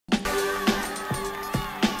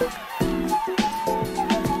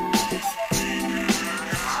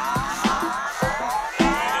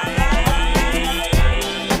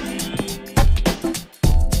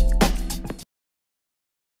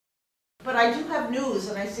do have news,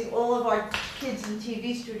 and I see all of our kids in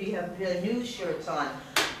TV studio have their news shirts on.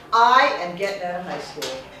 I am getting out of high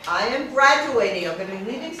school. I am graduating. I'm going to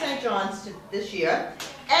be leaving St. John's this year.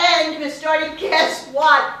 And Miss Doherty, guess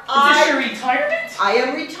what? Is this your retirement? I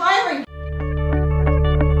am retiring.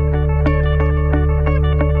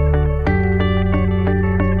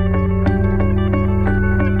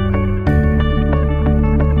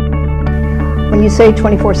 When you say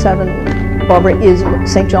 24/7, Barbara is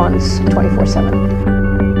St. John's 24/7.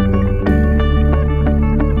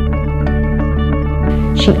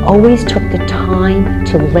 She always took the time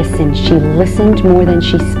to listen. She listened more than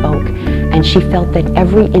she spoke, and she felt that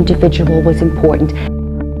every individual was important.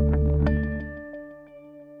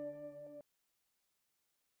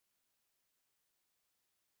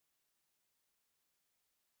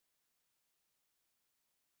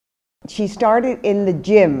 She started in the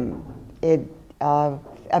gym,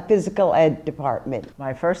 a physical ed department.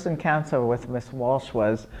 My first encounter with Miss Walsh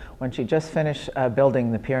was when she just finished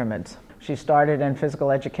building the pyramids. She started in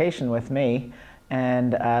physical education with me,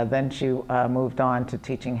 and then she moved on to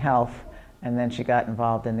teaching health, and then she got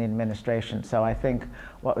involved in the administration. So I think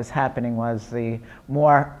what was happening was the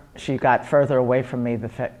more she got further away from me,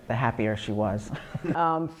 the happier she was.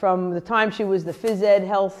 From the time she was the phys ed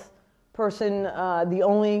health person, the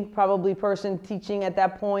only probably person teaching at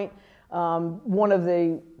that point, one of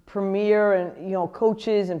the premier and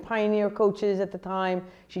coaches and pioneer coaches at the time.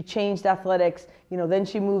 She changed athletics. Then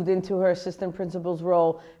she moved into her assistant principal's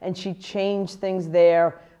role, and she changed things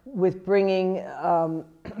there with bringing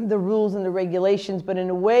the rules and the regulations, but in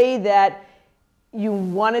a way that you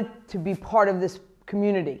wanted to be part of this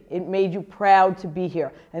community. It made you proud to be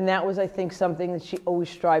here, and that was, I think, something that she always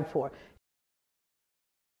strived for.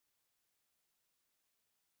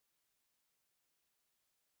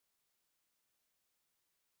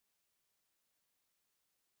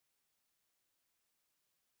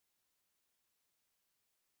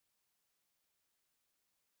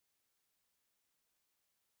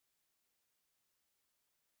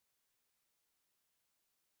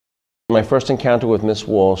 My first encounter with Miss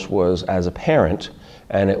Walsh was as a parent,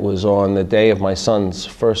 and it was on the day of my son's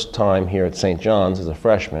first time here at St. John's as a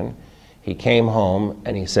freshman. He came home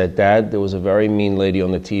and he said, "Dad, there was a very mean lady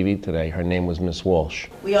on the TV today. Her name was Miss Walsh."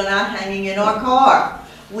 We are not hanging in our car.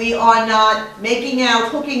 We are not making out,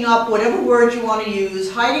 hooking up, whatever words you want to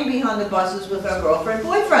use, hiding behind the buses with our girlfriend,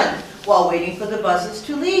 boyfriend, while waiting for the buses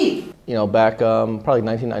to leave. Back probably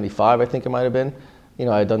 1995, I think it might have been.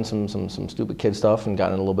 I had done some stupid kid stuff and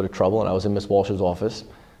gotten in a little bit of trouble, and I was in Miss Walsh's office.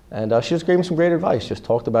 And she just gave me some great advice, just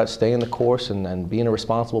talked about staying the course and being a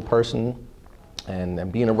responsible person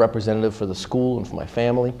and being a representative for the school and for my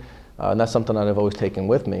family. And that's something that I've always taken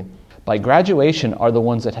with me. By graduation are the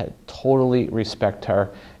ones that totally respect her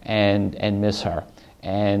and miss her.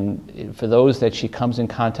 And for those that she comes in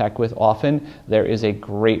contact with often, there is a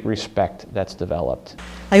great respect that's developed.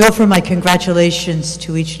 I offer my congratulations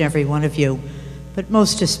to each and every one of you, but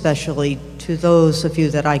most especially to those of you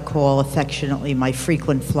that I call affectionately my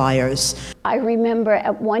frequent flyers. I remember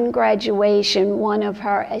at one graduation, one of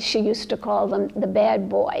her, as she used to call them, the bad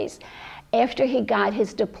boys, after he got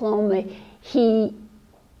his diploma, he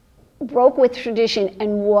broke with tradition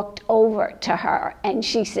and walked over to her, and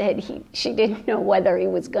she said she didn't know whether he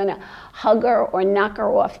was going to hug her or knock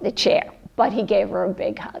her off the chair, but he gave her a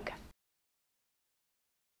big hug.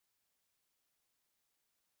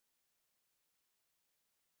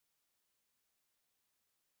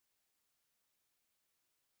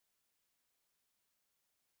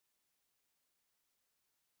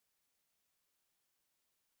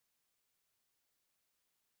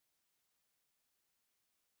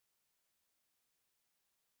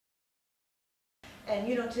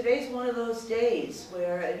 And today's one of those days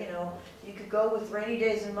where, you could go with rainy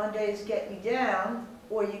days and Mondays get me down,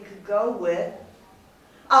 or you could go with,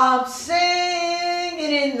 I'm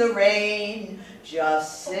singing in the rain,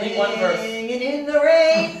 just singing in the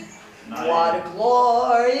rain. What a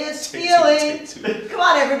glorious feeling. Come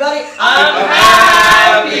on, everybody. I'm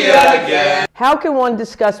happy again. How can one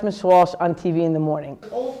discuss Miss Walsh on TV in the morning?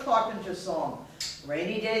 Old Carpenter song.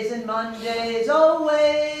 Rainy days and Mondays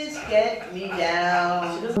always get me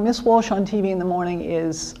down. Miss Walsh on TV in the morning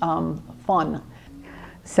is fun.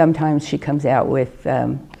 Sometimes she comes out with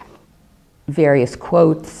various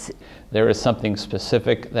quotes. There is something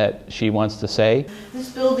specific that she wants to say. This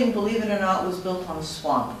building, believe it or not, was built on a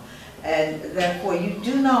swamp. And therefore, you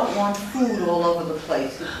do not want food all over the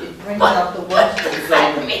place. It brings out the worst of the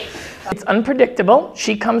building. It's unpredictable.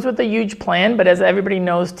 She comes with a huge plan, but as everybody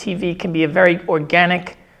knows, TV can be a very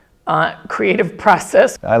organic creative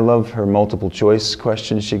process. I love her multiple choice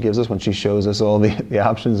questions she gives us when she shows us all the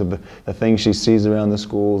options of the things she sees around the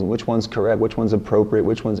schools, and which one's correct, which one's appropriate,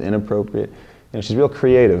 which one's inappropriate. You know, she's real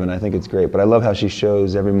creative, and I think it's great. But I love how she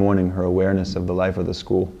shows every morning her awareness of the life of the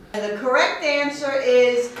school. And the correct answer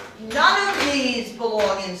is none of these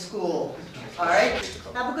belong in school. All right?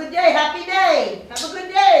 Have a good day. Happy day. Have a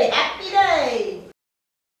good day. Happy day.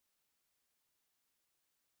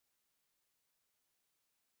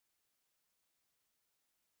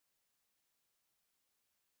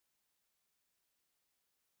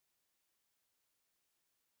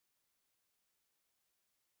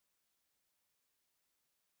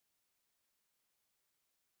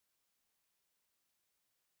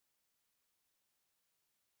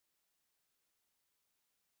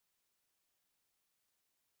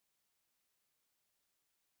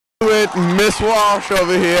 With Miss Walsh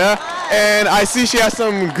over here, and I see she has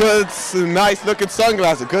some good, nice looking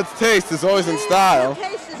sunglasses. Good taste is always in style. Good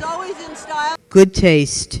taste is always in style. Good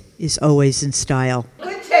taste is always in style.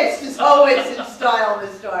 Good taste is always in style,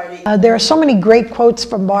 Miss Darty. There are so many great quotes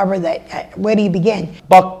from Barbara that, where do you begin?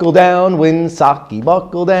 Buckle down, Winsaki,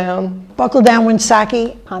 buckle down. Buckle down,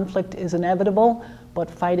 Winsaki. Conflict is inevitable, but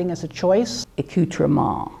fighting is a choice.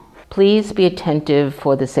 Accoutrement. Please be attentive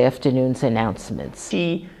for this afternoon's announcements.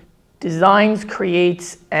 She designs,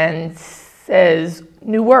 creates, and says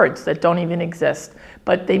new words that don't even exist,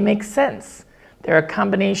 but they make sense. They're a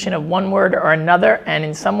combination of one word or another, and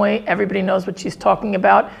in some way everybody knows what she's talking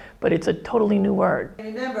about, but it's a totally new word.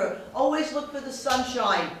 Remember, always look for the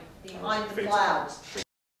sunshine behind the clouds.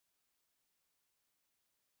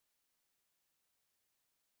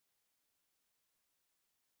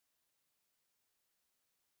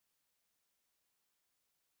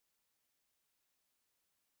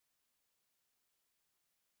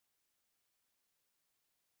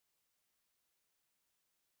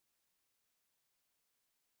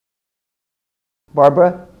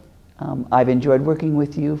 Barbara, I've enjoyed working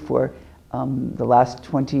with you for the last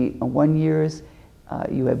 21 years.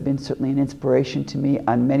 You have been certainly an inspiration to me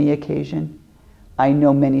on many occasions. I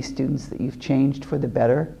know many students that you've changed for the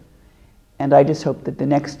better, and I just hope that the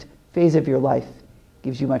next phase of your life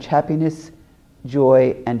gives you much happiness,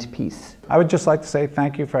 joy, and peace. I would just like to say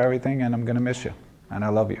thank you for everything, and I'm going to miss you, and I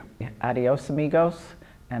love you. Adios, amigos.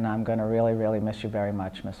 And I'm going to really, really miss you very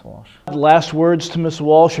much, Miss Walsh. The last words to Miss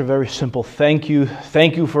Walsh are very simple. Thank you.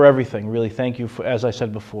 Thank you for everything. Really, thank you, for, as I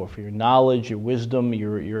said before, for your knowledge, your wisdom,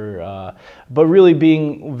 but really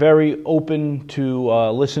being very open to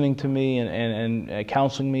listening to me and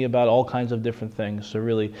counseling me about all kinds of different things. So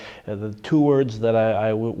really, the two words that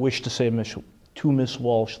I wish to say to Miss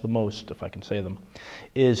Walsh the most, if I can say them,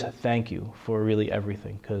 is thank you for really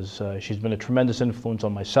everything, because she's been a tremendous influence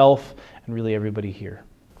on myself and really everybody here.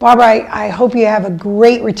 Barbara, I hope you have a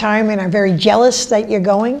great retirement. I'm very jealous that you're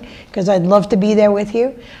going because I'd love to be there with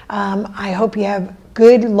you. I hope you have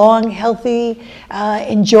good, long, healthy,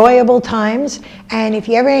 enjoyable times. And if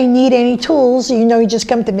you ever need any tools, you know, you just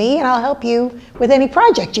come to me and I'll help you with any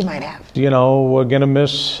project you might have. You know, we're going to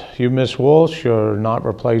miss you, Miss Walsh. You're not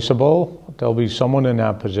replaceable. There'll be someone in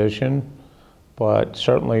that position, but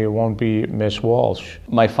certainly it won't be Miss Walsh.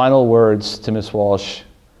 My final words to Miss Walsh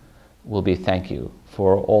will be thank you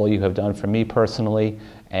for all you have done for me personally,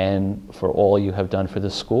 and for all you have done for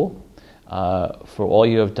this school, for all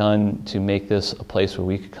you have done to make this a place where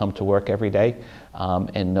we could come to work every day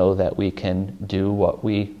and know that we can do what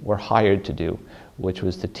we were hired to do, which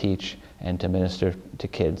was to teach and to minister to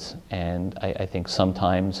kids. And I think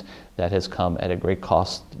sometimes that has come at a great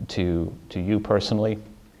cost to you personally,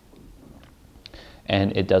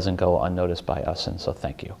 and it doesn't go unnoticed by us, and so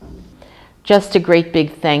thank you. Just a great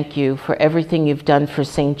big thank you for everything you've done for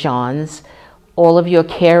St. John's, all of your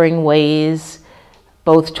caring ways,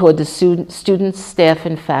 both toward the students, staff,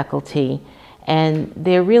 and faculty. And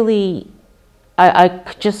they're really, I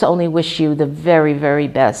just only wish you the very, very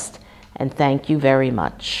best, and thank you very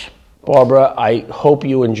much. Barbara, I hope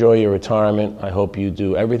you enjoy your retirement. I hope you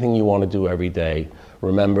do everything you want to do every day.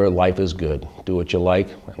 Remember, life is good. Do what you like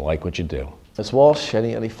and like what you do. Ms. Walsh,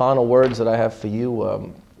 any final words that I have for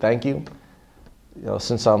you? Thank you. You know,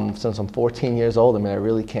 since I'm 14 years old, I mean, I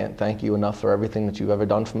really can't thank you enough for everything that you've ever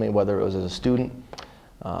done for me, whether it was as a student,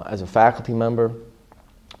 as a faculty member,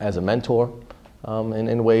 as a mentor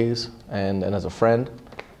in ways, and as a friend.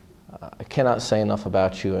 I cannot say enough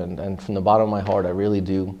about you, and from the bottom of my heart, I really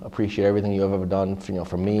do appreciate everything you have ever done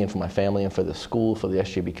for me and for my family and for the school, for the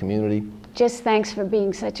SJB community. Just thanks for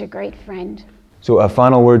being such a great friend. So a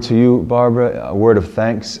final word to you, Barbara, a word of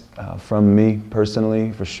thanks from me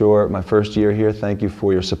personally, for sure. My first year here, thank you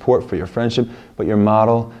for your support, for your friendship, but your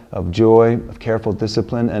model of joy, of careful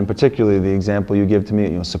discipline, and particularly the example you give to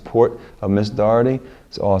me, support of Miss Doherty.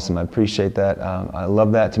 It's awesome. I appreciate that. I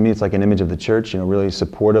love that. To me, it's like an image of the church, really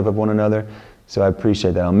supportive of one another. So I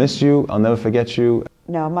appreciate that. I'll miss you. I'll never forget you.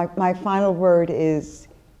 No, my final word is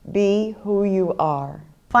be who you are.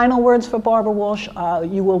 Final words for Barbara Walsh,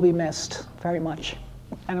 you will be missed very much.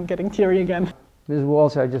 And I'm getting teary again. Ms.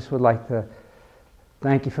 Walsh, I just would like to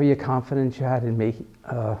thank you for your confidence you had in me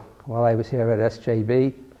while I was here at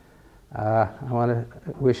SJB. I want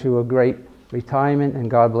to wish you a great retirement and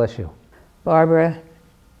God bless you. Barbara,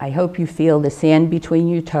 I hope you feel the sand between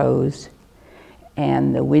your toes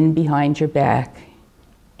and the wind behind your back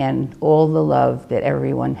and all the love that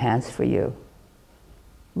everyone has for you.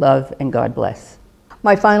 Love and God bless.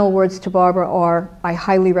 My final words to Barbara are, I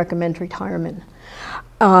highly recommend retirement.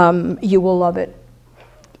 You will love it.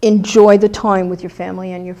 Enjoy the time with your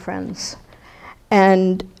family and your friends.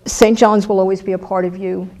 And St. John's will always be a part of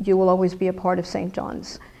you. You will always be a part of St.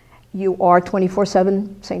 John's. You are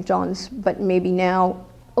 24/7 St. John's, but maybe now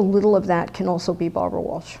a little of that can also be Barbara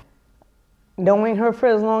Walsh. Knowing her for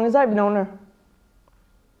as long as I've known her,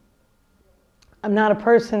 I'm not a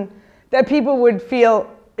person that people would feel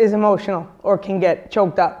is emotional or can get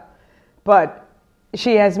choked up. But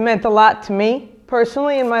she has meant a lot to me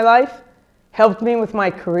personally in my life, helped me with my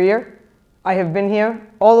career. I have been here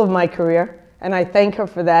all of my career, and I thank her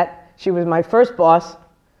for that. She was my first boss.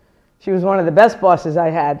 She was one of the best bosses I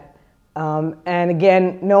had. And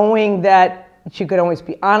again, knowing that she could always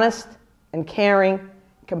be honest and caring,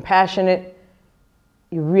 compassionate,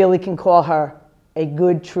 you really can call her a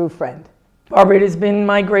good, true friend. Barbara, it has been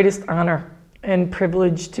my greatest honor and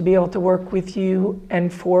privilege to be able to work with you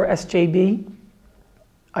and for SJB.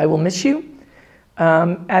 I will miss you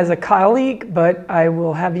as a colleague, but I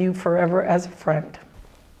will have you forever as a friend.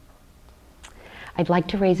 I'd like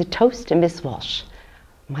to raise a toast to Miss Walsh,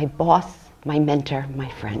 my boss, my mentor, my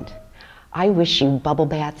friend. I wish you bubble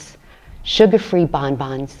baths, sugar-free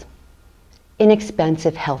bonbons,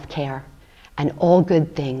 inexpensive health care, and all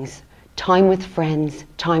good things, time with friends,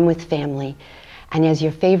 time with family, and as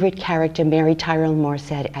your favorite character, Mary Tyrell Moore,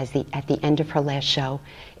 said at the end of her last show,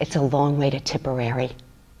 it's a long way to Tipperary.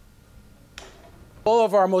 All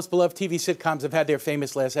of our most beloved TV sitcoms have had their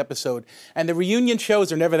famous last episode, and the reunion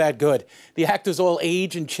shows are never that good. The actors all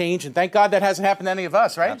age and change, and thank God that hasn't happened to any of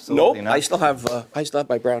us, right? Absolutely not. I still have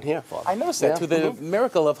my brown hair, Father. I noticed that through the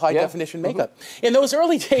miracle of high-definition makeup. In those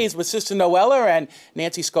early days with Sister Noella and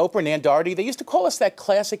Nancy Scoper and Ann Doherty, they used to call us that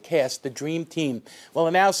classic cast, the Dream Team.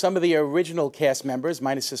 Well, now some of the original cast members,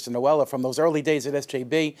 minus Sister Noella, from those early days at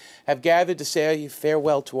SJB, have gathered to say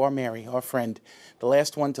farewell to our Mary, our friend, the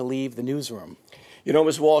last one to leave the newsroom. You know,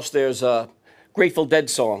 Ms. Walsh, there's a Grateful Dead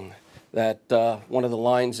song that one of the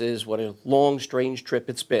lines is, what a long, strange trip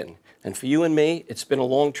it's been. And for you and me, it's been a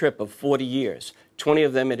long trip of 40 years, 20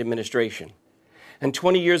 of them in administration. And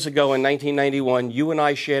 20 years ago in 1991, you and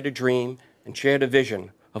I shared a dream and shared a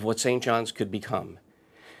vision of what St. John's could become.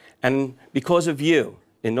 And because of you,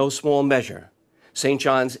 in no small measure, St.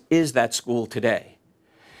 John's is that school today.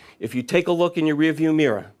 If you take a look in your rearview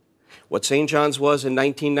mirror, what St. John's was in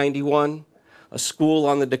 1991, a school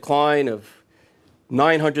on the decline of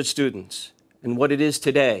 900 students, and what it is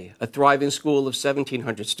today, a thriving school of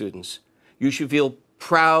 1,700 students. You should feel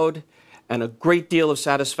proud and a great deal of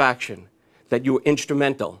satisfaction that you were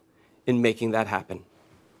instrumental in making that happen.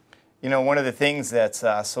 You know, one of the things that's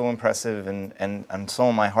so impressive and so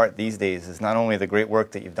in my heart these days is not only the great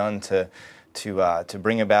work that you've done to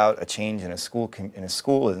bring about a change in a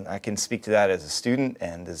school, and I can speak to that as a student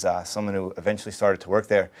and as someone who eventually started to work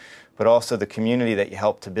there, but also the community that you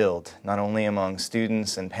helped to build, not only among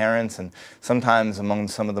students and parents, and sometimes among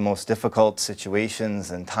some of the most difficult situations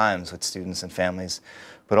and times with students and families,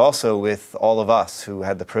 but also with all of us who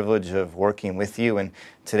had the privilege of working with you, and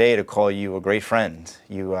today to call you a great friend.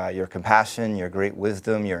 Your compassion, your great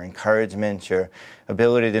wisdom, your encouragement, your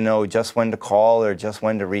ability to know just when to call or just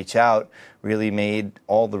when to reach out really made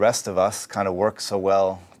all the rest of us kind of work so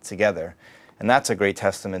well together. And that's a great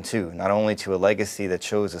testament too, not only to a legacy that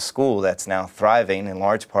shows a school that's now thriving in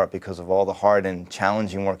large part because of all the hard and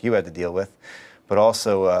challenging work you had to deal with, but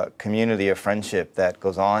also a community of friendship that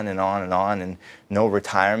goes on and on and on, and no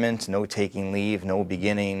retirement, no taking leave, no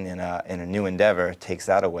beginning in a new endeavor takes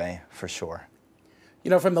that away for sure.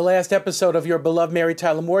 You know, from the last episode of your beloved Mary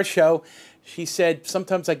Tyler Moore show, she said,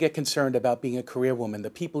 sometimes I get concerned about being a career woman.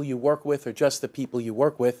 The people you work with are just the people you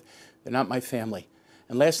work with. They're not my family.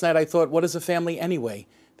 And last night I thought, what is a family anyway?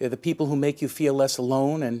 They're the people who make you feel less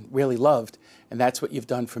alone and really loved, and that's what you've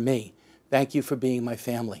done for me. Thank you for being my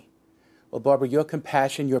family. Well, Barbara, your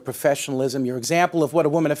compassion, your professionalism, your example of what a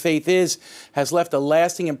woman of faith is has left a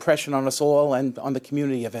lasting impression on us all and on the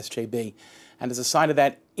community of SJB. And as a sign of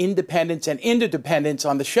that independence and interdependence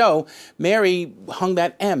on the show, Mary hung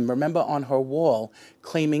that M, remember, on her wall,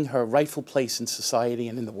 claiming her rightful place in society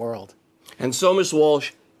and in the world. And so, Ms.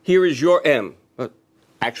 Walsh, here is your M.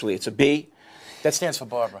 Actually, it's a B. That stands for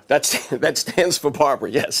Barbara. That stands for Barbara,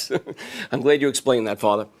 yes. I'm glad you explained that,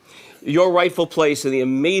 Father. Your rightful place in the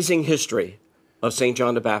amazing history of St.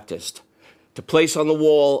 John the Baptist, to place on the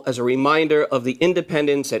wall as a reminder of the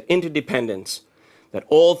independence and interdependence that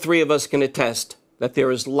all three of us can attest that there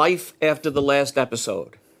is life after the last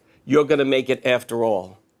episode. You're going to make it after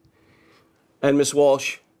all. And Ms.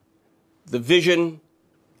 Walsh, the vision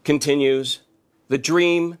continues, the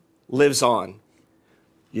dream lives on.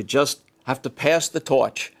 You just have to pass the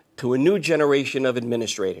torch to a new generation of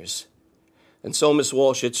administrators. And so, Ms.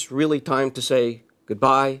 Walsh, it's really time to say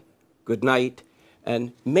goodbye, good night,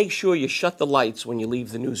 and make sure you shut the lights when you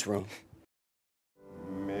leave the newsroom.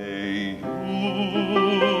 May you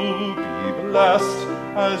be blessed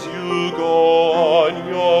as you go on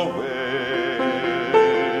your way.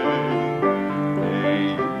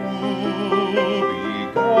 May you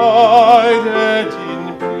be guided in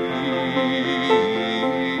peace.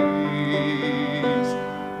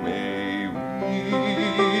 May we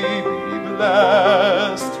be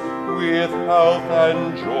blessed with health and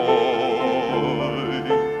joy.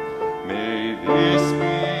 May this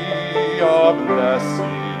be a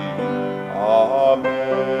blessing.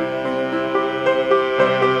 Amen.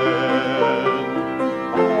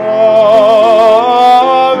 Amen.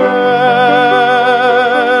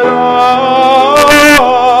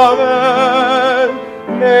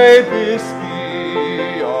 Amen. May this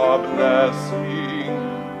be a blessing.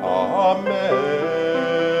 Amen.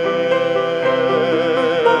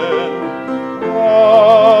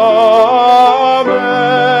 Amen.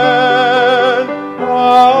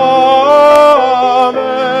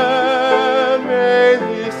 Amen. May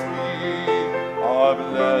this be a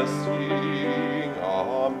blessing.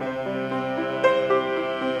 Amen.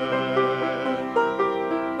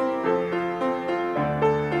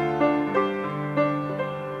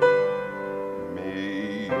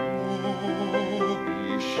 May you be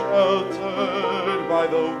sheltered by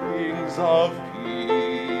the wings of peace.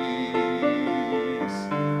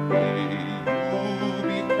 May you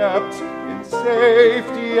be kept in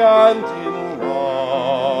safety and in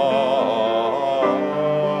love.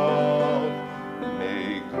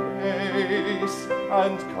 May grace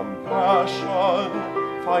and compassion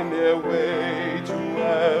find their way to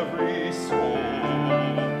every soul.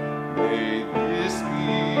 May this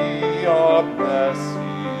be a blessing.